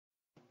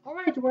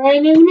Alright, we're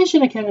in an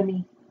animation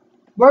academy.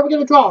 Where are we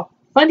gonna draw?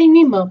 Finding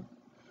Nemo.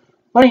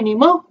 Finding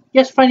Nemo?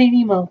 Yes, Finding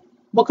Nemo.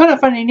 What kind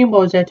of Finding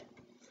Nemo is it?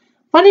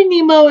 Finding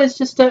Nemo is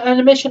just an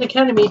animation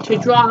academy to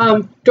draw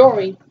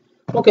Dory.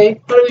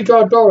 Okay, how do we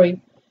draw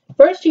Dory?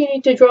 First you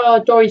need to draw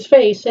Dory's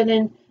face and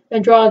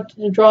then draw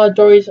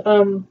Dory's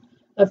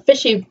a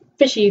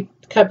fishy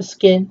type of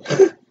skin.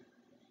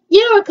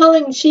 You know what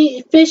calling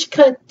fish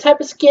type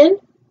of skin?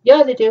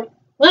 Yeah, they do.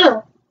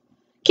 Wow.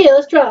 Okay,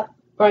 let's draw.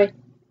 Alright.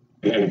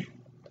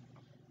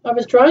 I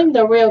was drawing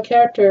the real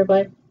character,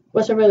 but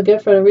wasn't really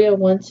good for the real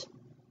ones.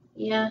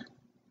 Yeah.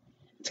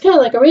 It's kind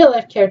of like a real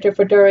life character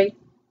for Dory.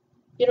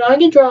 You know, I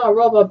can draw a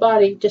robot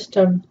body just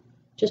to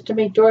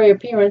make Dory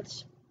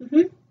appearance.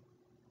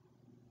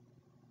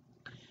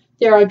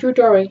 There, I drew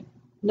Dory.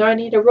 Now I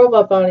need a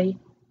robot body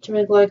to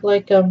make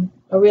like a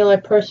real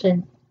life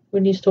person who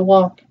needs to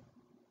walk.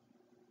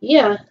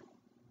 Yeah.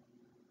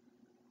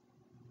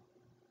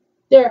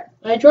 There,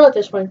 I draw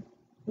this one.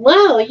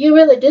 Wow, you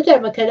really did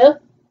that, Makoto.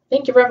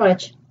 Thank you very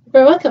much. You're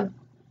very welcome.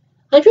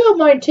 I drew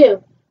mine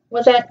too,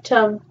 with that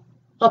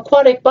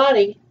aquatic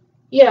body.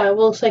 Yeah, it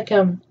looks like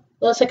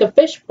a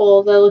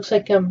fishbowl that looks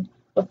like a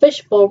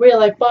fishbowl real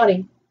life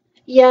body.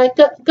 Yeah,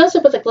 it goes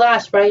up with the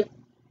glass, right?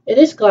 It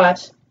is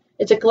glass.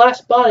 It's a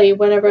glass body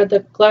whenever the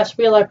glass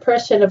real life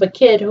person of a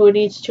kid who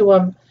needs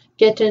to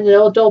get in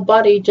the adult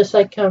body just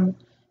like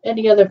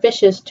any other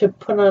fishes to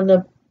put on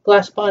the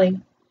glass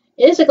body.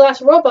 It is a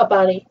glass robot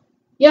body.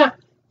 Yeah,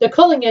 they're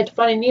calling it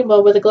Finding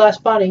Nemo with a glass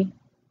body.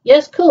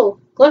 Yes, cool.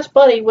 Glass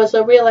body was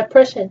a real life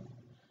person.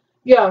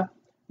 Yeah,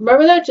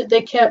 remember that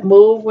they can't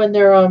move when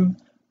they're in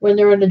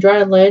the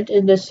dry land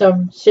in this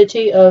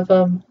city of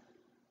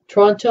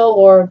Toronto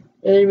or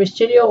any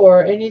studio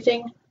or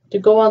anything to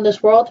go on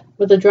this world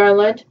with the dry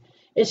land.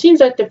 It seems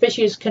like the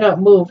fishies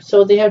cannot move,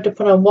 so they have to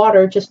put on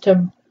water just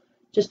to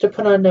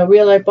put on a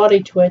real life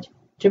body to it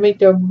to make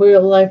their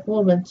real life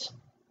movements.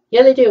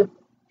 Yeah, they do.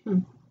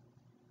 I'm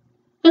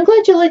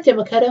glad you liked it,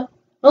 Makoto.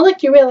 I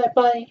like your real life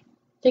body.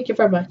 Thank you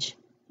very much.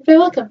 You're very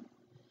welcome.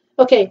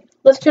 Okay,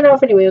 let's turn it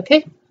off anyway,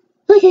 okay?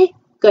 Okay,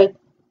 good.